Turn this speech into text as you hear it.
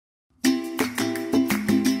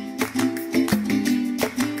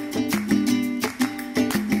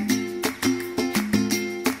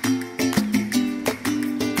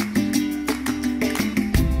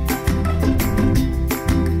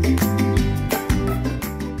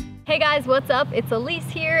Hey guys, what's up? It's Alyse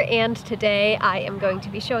here, and today I am going to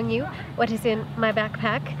be showing you what is in my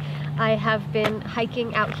backpack. I have been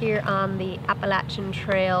hiking out here on the Appalachian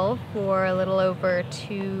Trail for a little over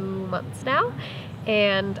 2 months now,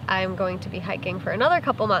 and I'm going to be hiking for another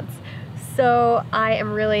couple months. So I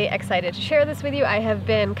am really excited to share this with you. I have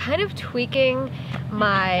been kind of tweaking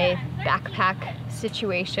my backpack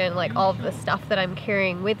situation, like all of the stuff that I'm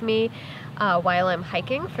carrying with me while I'm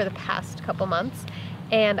hiking for the past couple months.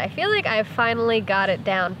 And I feel like I've finally got it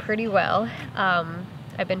down pretty well.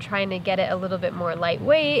 I've been trying to get it a little bit more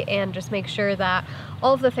lightweight and just make sure that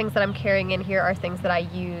all of the things that I'm carrying in here are things that I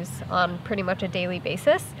use on pretty much a daily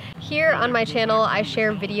basis. Here on my channel, I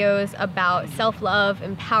share videos about self-love,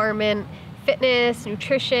 empowerment, fitness,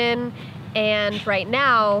 nutrition, and right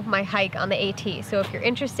now, my hike on the AT. So if you're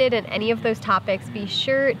interested in any of those topics, be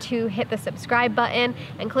sure to hit the subscribe button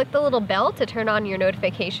and click the little bell to turn on your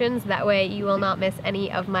notifications. That way you will not miss any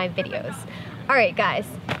of my videos. All right, guys,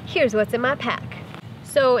 here's what's in my pack.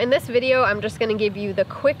 So in this video, I'm just gonna give you the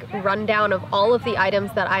quick rundown of all of the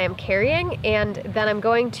items that I am carrying, and then I'm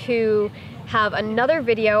going to have another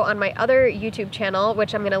video on my other YouTube channel,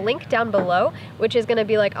 which I'm gonna link down below, which is gonna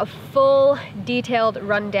be like a full detailed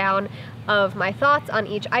rundown of my thoughts on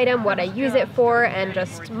each item, what I use it for, and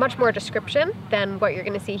just much more description than what you're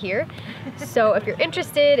gonna see here. So if you're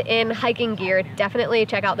interested in hiking gear, definitely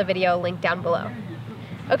check out the video linked down below.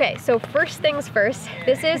 Okay, so first things first,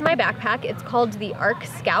 this is my backpack. It's called the Arc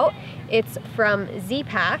Scout. It's from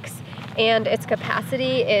Z-Packs, and its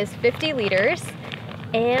capacity is 50 liters,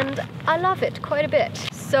 and I love it quite a bit.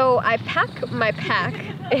 So I pack my pack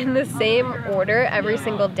in the same order every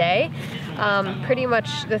single day. Pretty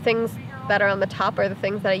much the things that are on the top are the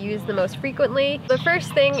things that I use the most frequently. The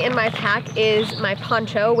first thing in my pack is my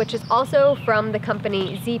poncho, which is also from the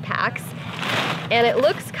company Z-Packs, and it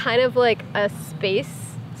looks kind of like a space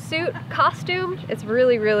suit costume. It's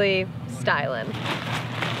really, really styling.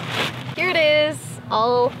 Here it is,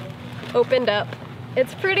 all opened up.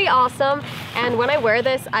 It's pretty awesome, and when I wear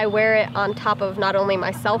this, I wear it on top of not only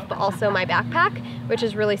myself, but also my backpack, which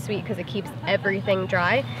is really sweet because it keeps everything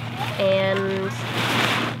dry. And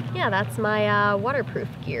yeah, that's my waterproof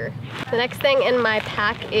gear. The next thing in my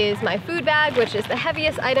pack is my food bag, which is the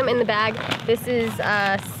heaviest item in the bag. This is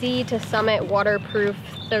a Sea to Summit waterproof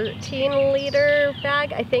 13-liter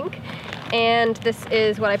bag, I think. And this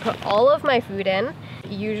is what I put all of my food in,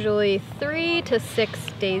 usually 3 to 6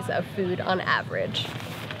 days of food on average.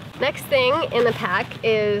 Next thing in the pack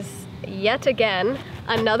is, yet again,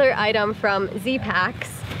 another item from Z-Packs.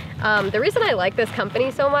 The reason I like this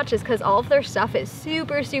company so much is because all of their stuff is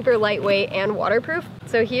super, super lightweight and waterproof.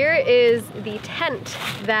 So here is the tent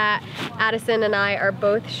that Addison and I are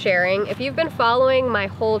both sharing. If you've been following my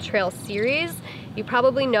whole trail series, you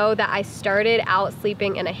probably know that I started out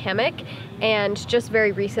sleeping in a hammock, and just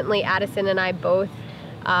very recently Addison and I both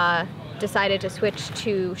decided to switch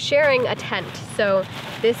to sharing a tent. So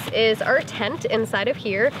this is our tent inside of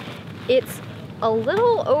here. It's a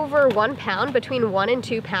little over 1 pound, between 1 and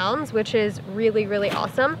 2 pounds, which is really, really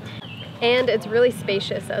awesome. And it's really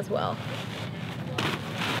spacious as well.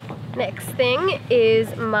 Next thing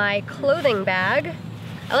is my clothing bag.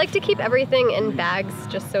 I like to keep everything in bags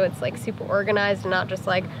just so it's like super organized and not just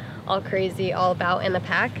like all crazy all about in the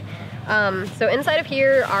pack. So inside of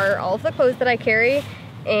here are all of the clothes that I carry,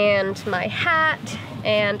 and my hat,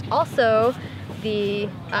 and also the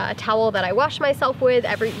towel that I wash myself with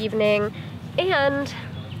every evening, and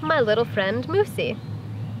my little friend Moosey.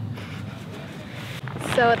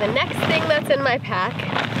 So the next thing that's in my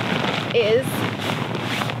pack is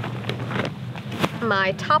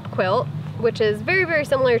my top quilt, which is very, very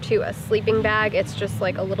similar to a sleeping bag. It's just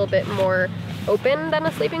like a little bit more open than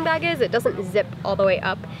a sleeping bag is. It doesn't zip all the way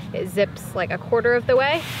up. It zips like a quarter of the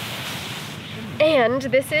way. And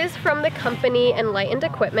this is from the company Enlightened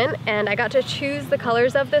Equipment, and I got to choose the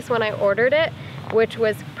colors of this when I ordered it, which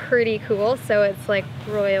was pretty cool. So it's like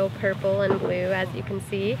royal purple and blue, as you can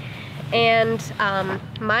see. And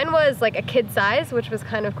mine was like a kid size, which was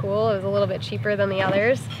kind of cool. It was a little bit cheaper than the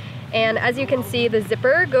others. And as you can see, the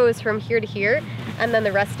zipper goes from here to here, and then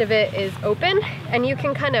the rest of it is open, and you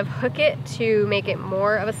can kind of hook it to make it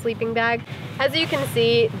more of a sleeping bag. As you can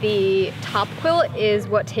see, the top quilt is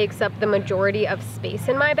what takes up the majority of space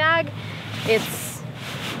in my bag. It's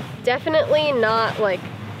definitely not like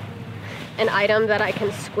an item that I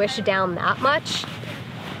can squish down that much,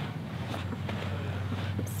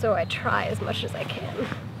 so I try as much as I can.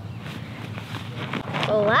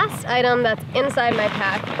 The last item that's inside my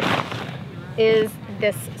pack is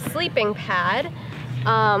this sleeping pad,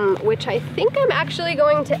 which I think I'm actually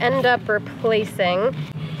going to end up replacing.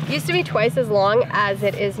 Used to be twice as long as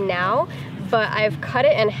it is now, but I've cut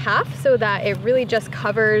it in half so that it really just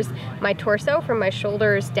covers my torso from my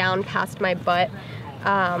shoulders down past my butt,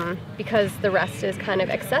 because the rest is kind of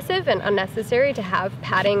excessive and unnecessary to have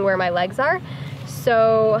padding where my legs are.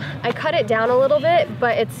 So I cut it down a little bit,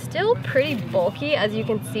 but it's still pretty bulky, as you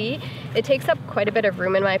can see. It takes up quite a bit of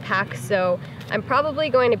room in my pack, so I'm probably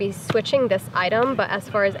going to be switching this item, but as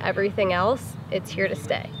far as everything else, it's here to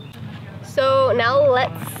stay. So now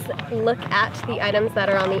let's look at the items that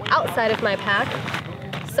are on the outside of my pack.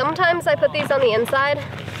 Sometimes I put these on the inside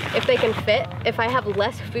if they can fit. If I have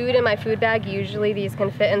less food in my food bag, usually these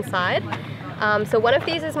can fit inside. So one of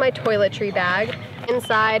these is my toiletry bag.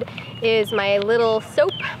 Inside is my little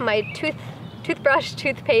soap, my toothbrush,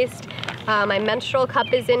 toothpaste, my menstrual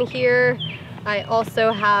cup is in here. I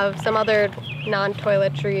also have some other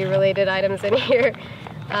non-toiletry related items in here,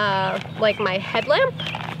 like my headlamp.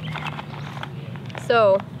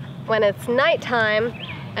 So when it's nighttime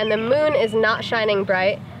and the moon is not shining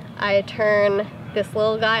bright, I turn this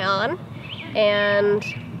little guy on and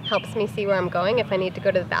helps me see where I'm going if I need to go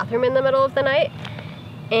to the bathroom in the middle of the night.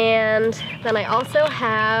 And then I also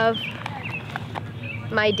have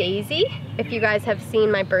my daisy. If you guys have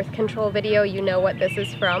seen my birth control video, you know what this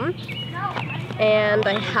is from. And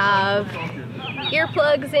I have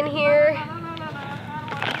earplugs in here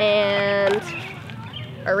and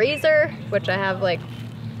a razor, which I have like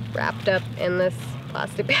wrapped up in this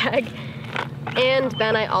plastic bag. And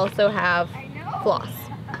then I also have floss.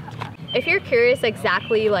 If you're curious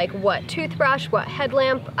exactly like what toothbrush, what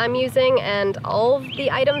headlamp I'm using, and all of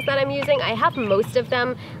the items that I'm using, I have most of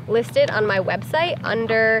them listed on my website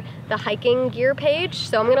under the hiking gear page.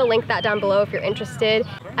 So I'm gonna link that down below if you're interested.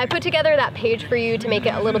 I put together that page for you to make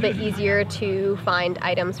it a little bit easier to find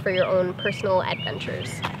items for your own personal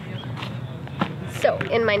adventures. So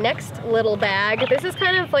in my next little bag, this is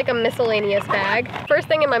kind of like a miscellaneous bag. First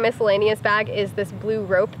thing in my miscellaneous bag is this blue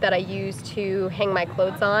rope that I use to hang my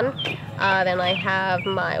clothes on. Then I have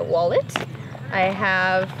my wallet. I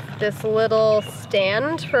have this little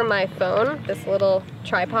stand for my phone, this little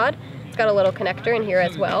tripod. It's got a little connector in here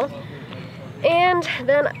as well. And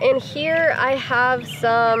then in here I have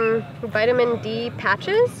some vitamin D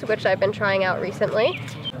patches, which I've been trying out recently.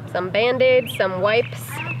 Some Band-Aids, some wipes,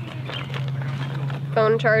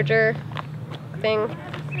 phone charger thing,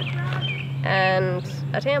 and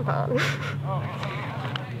a tampon.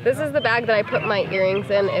 This is the bag that I put my earrings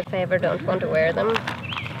in if I ever don't want to wear them.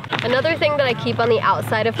 Another thing that I keep on the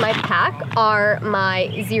outside of my pack are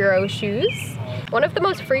my Zero shoes. One of the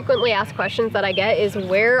most frequently asked questions that I get is,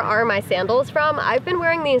 where are my sandals from? I've been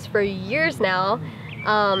wearing these for years now,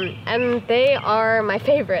 and they are my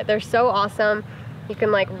favorite. They're so awesome. You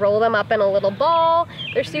can like roll them up in a little ball.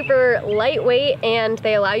 They're super lightweight and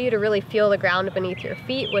they allow you to really feel the ground beneath your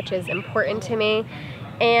feet, which is important to me.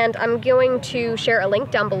 And I'm going to share a link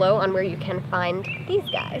down below on where you can find these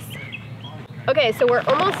guys. Okay, so we're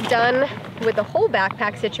almost done with the whole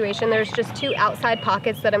backpack situation. There's just two outside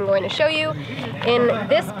pockets that I'm going to show you. In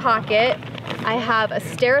this pocket, I have a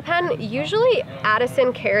SteriPen. Usually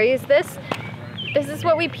Addison carries this. This is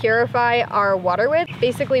what we purify our water with.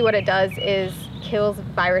 Basically what it does is kills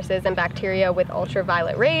viruses and bacteria with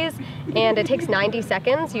ultraviolet rays, and it takes 90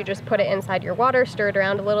 seconds. You just put it inside your water, stir it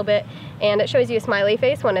around a little bit, and it shows you a smiley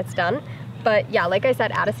face when it's done. But yeah, like I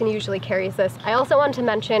said, Addison usually carries this. I also want to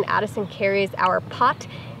mention Addison carries our pot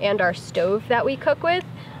and our stove that we cook with.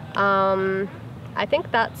 I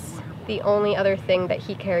think that's the only other thing that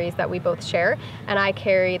he carries that we both share, and I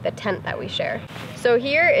carry the tent that we share. So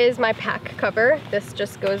here is my pack cover. This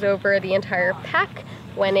just goes over the entire pack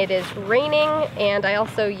when it is raining, and I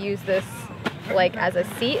also use this like as a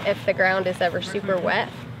seat if the ground is ever super wet.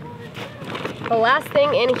 The last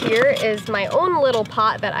thing in here is my own little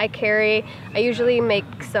pot that I carry. I usually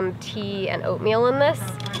make some tea and oatmeal in this.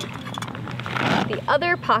 The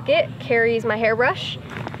other pocket carries my hairbrush,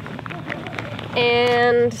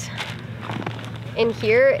 and in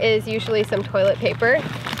here is usually some toilet paper.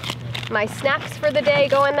 My snacks for the day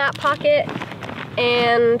go in that pocket.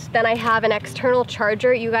 And then I have an external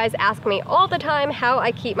charger. You guys ask me all the time how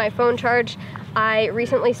I keep my phone charged. I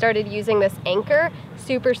recently started using this Anchor.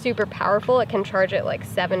 Super powerful. It can charge it like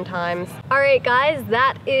 7 times. All right guys,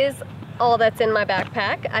 that is all that's in my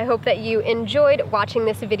backpack. I hope that you enjoyed watching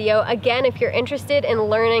this video. Again, if you're interested in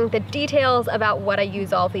learning the details about what I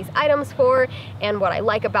use all of these items for and what I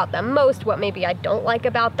like about them most, what maybe I don't like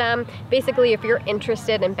about them, basically if you're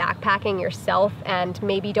interested in backpacking yourself and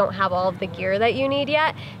maybe don't have all of the gear that you need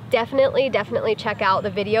yet, definitely check out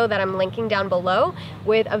the video that I'm linking down below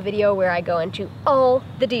with a video where I go into all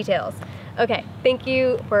the details. Okay, thank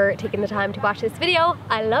you for taking the time to watch this video.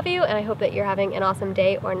 I love you, and I hope that you're having an awesome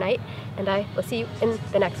day or night, and I will see you in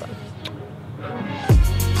the next one.